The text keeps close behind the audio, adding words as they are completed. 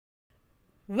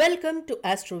Welcome to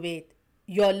Astroved.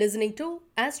 You're listening to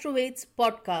Astroved's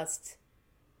podcasts.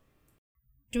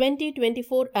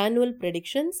 2024 Annual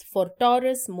Predictions for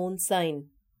Taurus Moon Sign.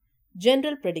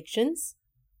 General Predictions.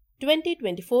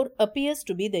 2024 appears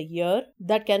to be the year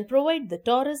that can provide the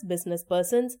Taurus business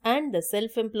persons and the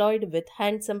self-employed with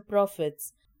handsome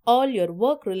profits. All your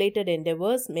work-related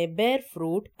endeavors may bear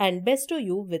fruit and bestow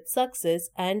you with success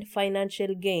and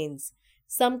financial gains.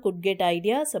 Some could get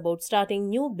ideas about starting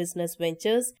new business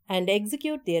ventures and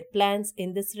execute their plans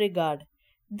in this regard.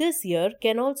 This year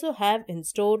can also have in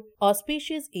store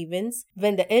auspicious events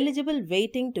when the eligible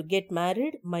waiting to get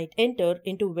married might enter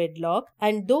into wedlock,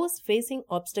 and those facing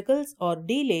obstacles or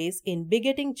delays in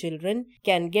begetting children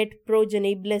can get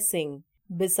progeny blessing.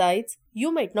 Besides,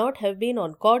 you might not have been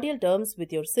on cordial terms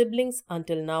with your siblings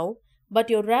until now, but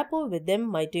your rapport with them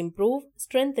might improve,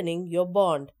 strengthening your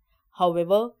bond.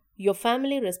 However, your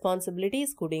family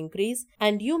responsibilities could increase,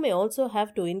 and you may also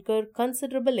have to incur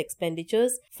considerable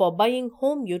expenditures for buying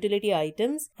home utility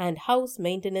items and house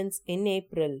maintenance in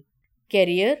April.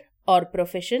 Career or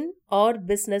profession or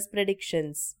business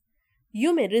predictions.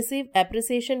 You may receive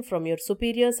appreciation from your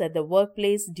superiors at the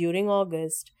workplace during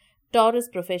August. Taurus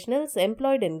professionals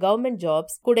employed in government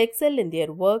jobs could excel in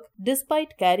their work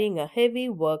despite carrying a heavy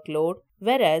workload,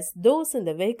 whereas those in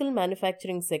the vehicle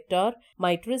manufacturing sector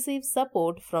might receive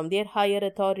support from their higher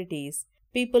authorities.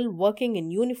 People working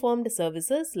in uniformed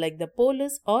services like the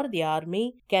police or the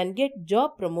army can get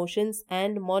job promotions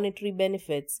and monetary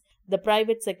benefits. The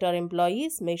private sector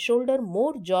employees may shoulder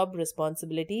more job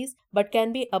responsibilities but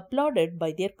can be applauded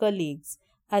by their colleagues,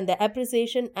 and the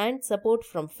appreciation and support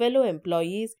from fellow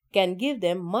employees can give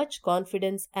them much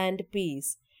confidence and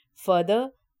peace. Further,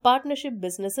 partnership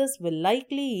businesses will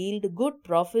likely yield good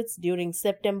profits during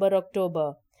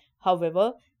September-October.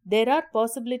 However, there are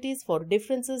possibilities for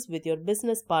differences with your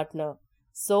business partner.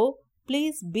 So,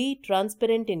 please be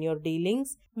transparent in your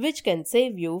dealings, which can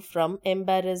save you from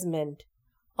embarrassment.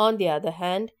 On the other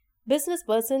hand, business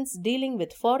persons dealing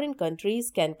with foreign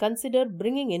countries can consider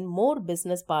bringing in more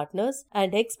business partners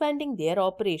and expanding their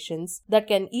operations that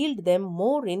can yield them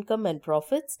more income and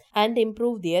profits and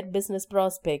improve their business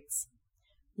prospects.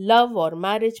 Love or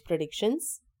marriage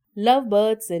predictions.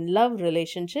 Lovebirds in love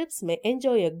relationships may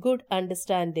enjoy a good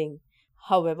understanding.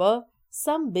 However,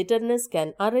 some bitterness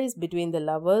can arise between the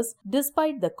lovers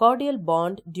despite the cordial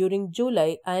bond during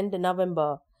July and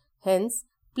November. Hence,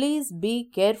 please be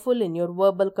careful in your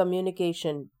verbal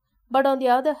communication. But on the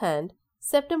other hand,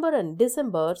 September and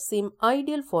December seem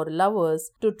ideal for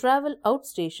lovers to travel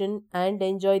outstation and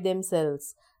enjoy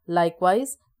themselves.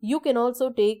 Likewise, you can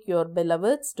also take your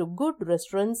beloveds to good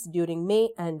restaurants during May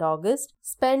and August,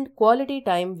 spend quality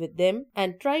time with them,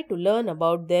 and try to learn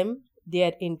about them,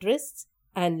 their interests,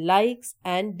 and likes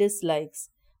and dislikes.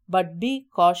 But be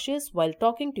cautious while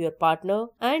talking to your partner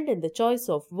and in the choice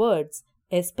of words,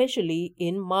 especially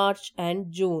in March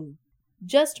and June.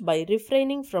 Just by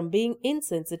refraining from being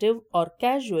insensitive or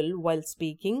casual while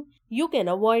speaking, you can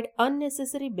avoid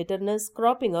unnecessary bitterness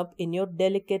cropping up in your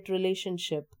delicate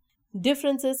relationship.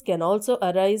 Differences can also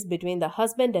arise between the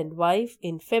husband and wife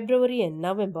in February and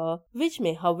November, which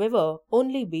may, however,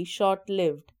 only be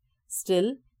short-lived.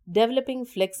 Still, developing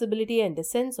flexibility and a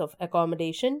sense of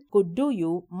accommodation could do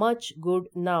you much good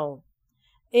now.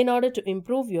 In order to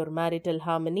improve your marital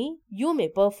harmony, you may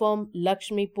perform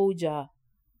Lakshmi Puja.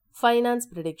 Finance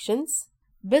predictions.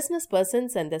 Business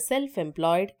persons and the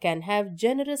self-employed can have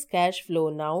generous cash flow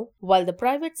now, while the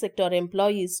private sector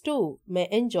employees too may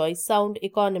enjoy sound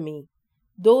economy.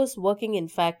 Those working in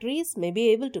factories may be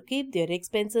able to keep their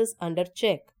expenses under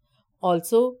check.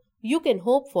 Also, you can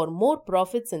hope for more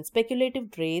profits in speculative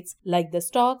trades like the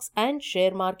stocks and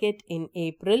share market in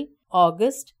April,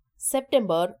 August,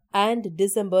 September and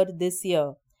December this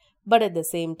year. But at the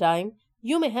same time,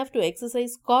 you may have to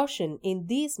exercise caution in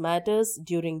these matters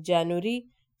during January,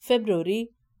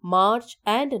 February, March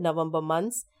and November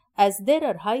months, as there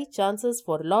are high chances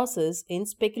for losses in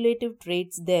speculative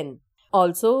trades then.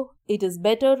 Also, it is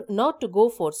better not to go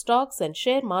for stocks and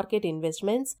share market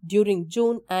investments during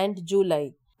June and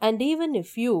July. And even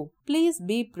if you, please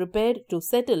be prepared to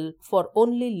settle for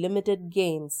only limited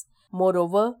gains.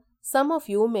 Moreover, some of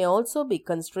you may also be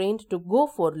constrained to go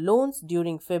for loans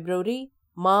during February,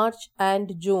 March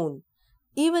and June.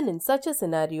 Even in such a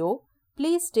scenario,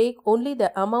 please take only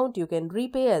the amount you can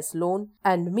repay as loan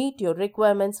and meet your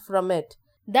requirements from it.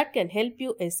 That can help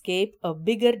you escape a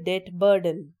bigger debt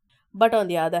burden. But on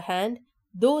the other hand,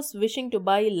 those wishing to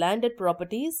buy landed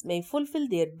properties may fulfill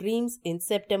their dreams in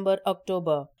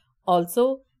September-October.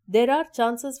 Also, there are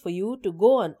chances for you to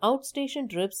go on outstation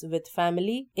trips with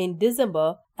family in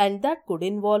December, and that could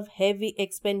involve heavy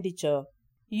expenditure.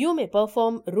 You may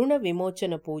perform Runa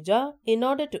Vimochana Puja in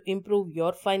order to improve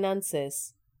your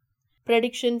finances.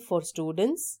 Prediction for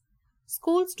students.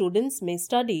 School students may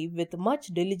study with much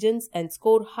diligence and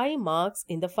score high marks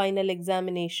in the final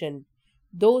examination.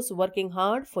 Those working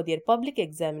hard for their public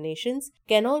examinations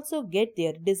can also get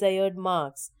their desired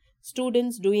marks.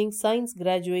 Students doing science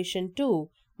graduation too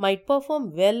might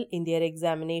perform well in their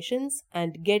examinations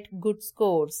and get good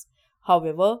scores.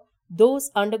 However,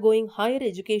 those undergoing higher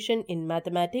education in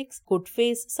mathematics could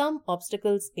face some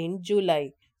obstacles in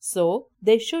July, so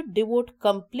they should devote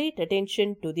complete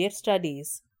attention to their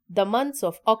studies. The months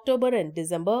of October and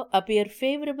December appear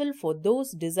favorable for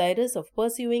those desirous of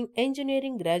pursuing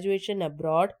engineering graduation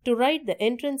abroad to write the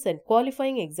entrance and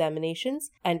qualifying examinations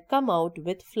and come out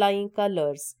with flying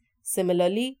colors.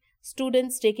 Similarly,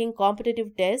 students taking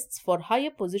competitive tests for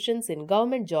higher positions in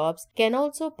government jobs can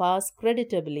also pass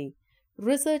creditably.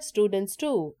 Research students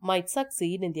too might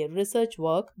succeed in their research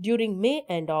work during May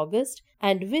and August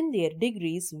and win their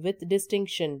degrees with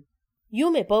distinction.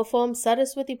 You may perform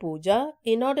Saraswati Puja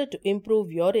in order to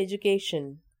improve your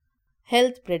education.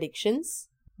 Health predictions.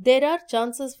 There are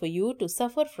chances for you to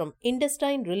suffer from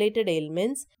intestine related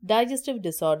ailments, digestive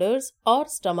disorders, or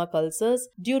stomach ulcers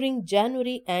during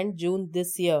January and June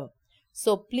this year.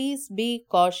 So please be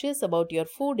cautious about your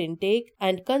food intake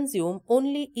and consume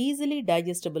only easily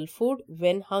digestible food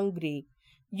when hungry.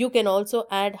 You can also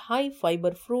add high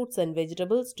fiber fruits and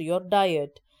vegetables to your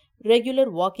diet. Regular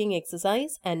walking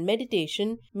exercise and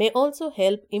meditation may also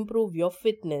help improve your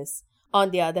fitness.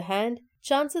 On the other hand,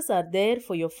 chances are there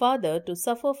for your father to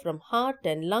suffer from heart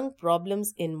and lung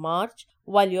problems in March,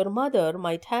 while your mother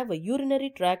might have a urinary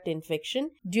tract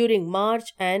infection during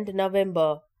March and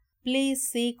November. Please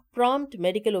seek prompt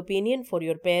medical opinion for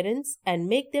your parents and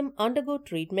make them undergo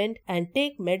treatment and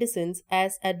take medicines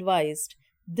as advised.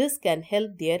 This can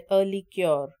help their early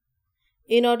cure.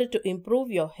 In order to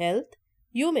improve your health,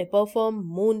 you may perform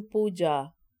Moon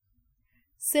Puja.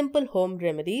 Simple home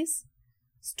remedies.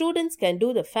 Students can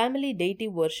do the family deity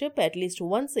worship at least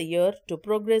once a year to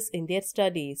progress in their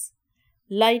studies.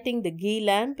 Lighting the ghee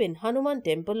lamp in Hanuman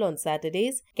temple on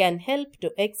Saturdays can help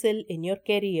to excel in your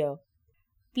career.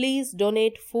 Please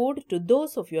donate food to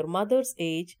those of your mother's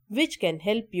age, which can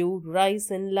help you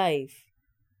rise in life.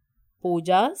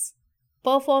 Pujas.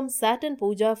 Perform Saturn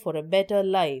Puja for a better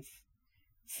life.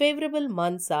 Favorable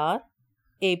months are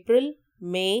April,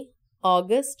 May,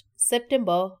 August,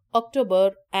 September,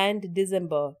 October, and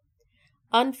December.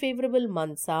 Unfavorable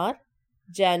months are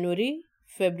January,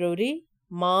 February,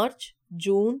 March,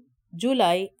 June,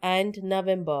 July, and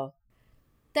November.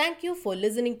 Thank you for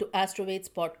listening to Astrovade's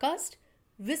podcast.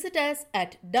 Visit us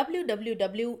at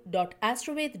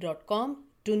www.astrovade.com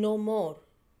to know more.